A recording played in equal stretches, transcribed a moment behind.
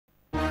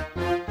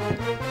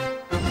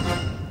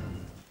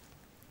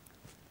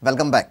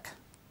Welcome back.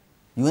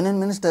 Union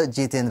Minister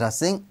Jitendra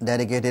Singh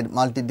dedicated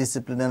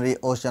multidisciplinary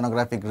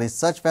oceanographic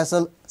research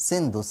vessel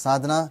Sindhu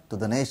Sadhana to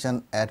the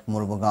nation at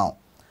Murmugaon.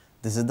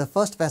 This is the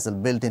first vessel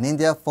built in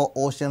India for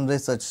ocean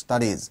research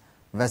studies.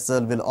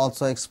 Vessel will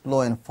also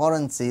explore in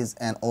foreign seas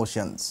and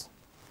oceans.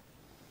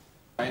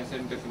 Science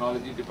and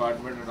Technology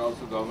Department and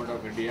also Government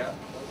of India,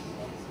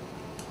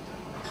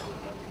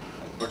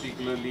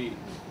 particularly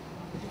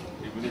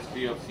the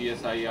Ministry of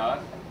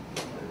CSIR,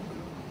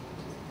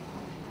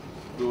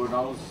 to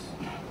announce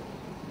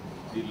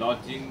the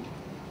launching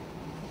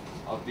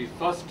of the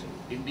first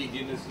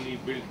indigenously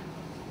built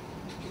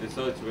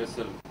research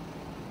vessel,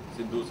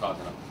 Sindhu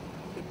Sadhana.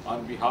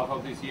 On behalf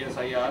of the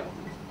CSIR,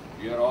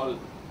 we are all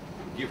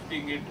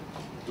gifting it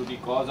to the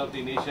cause of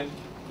the nation,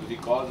 to the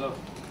cause of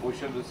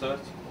ocean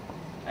research,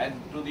 and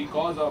to the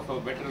cause of a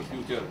better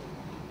future.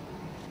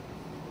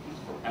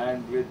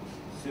 And with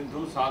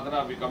Sindhu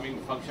Sadhana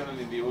becoming functional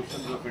in the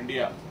oceans of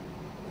India,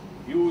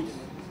 huge,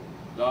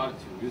 large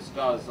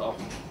vistas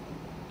of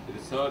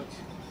research,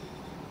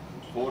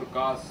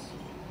 forecasts,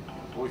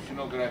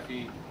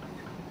 oceanography,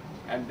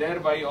 and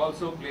thereby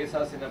also place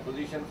us in a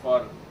position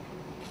for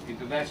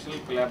international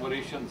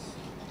collaborations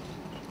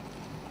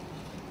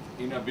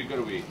in a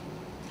bigger way.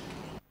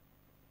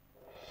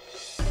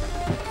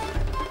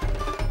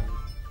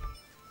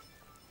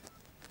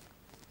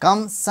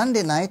 Come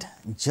Sunday night,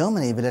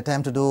 Germany will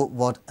attempt to do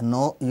what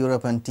no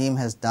European team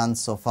has done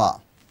so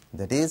far.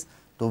 That is,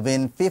 to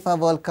win FIFA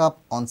World Cup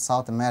on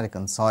South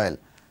American soil.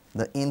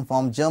 The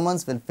informed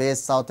Germans will face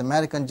South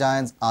American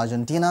giants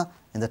Argentina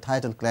in the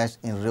title clash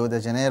in Rio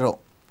de Janeiro.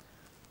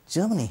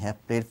 Germany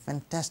have played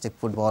fantastic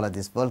football at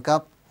this World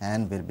Cup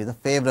and will be the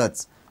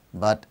favourites.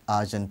 But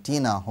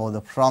Argentina hold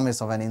the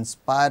promise of an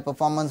inspired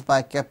performance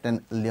by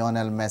captain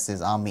Lionel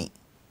Messi's army.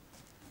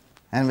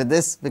 And with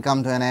this, we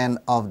come to an end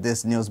of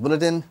this news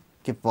bulletin.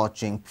 Keep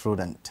watching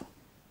Prudent.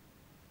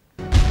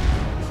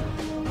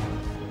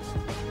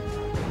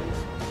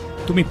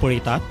 तुम्ही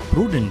पळयतात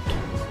Prudent.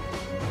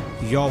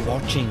 You're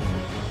watching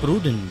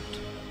Prudent.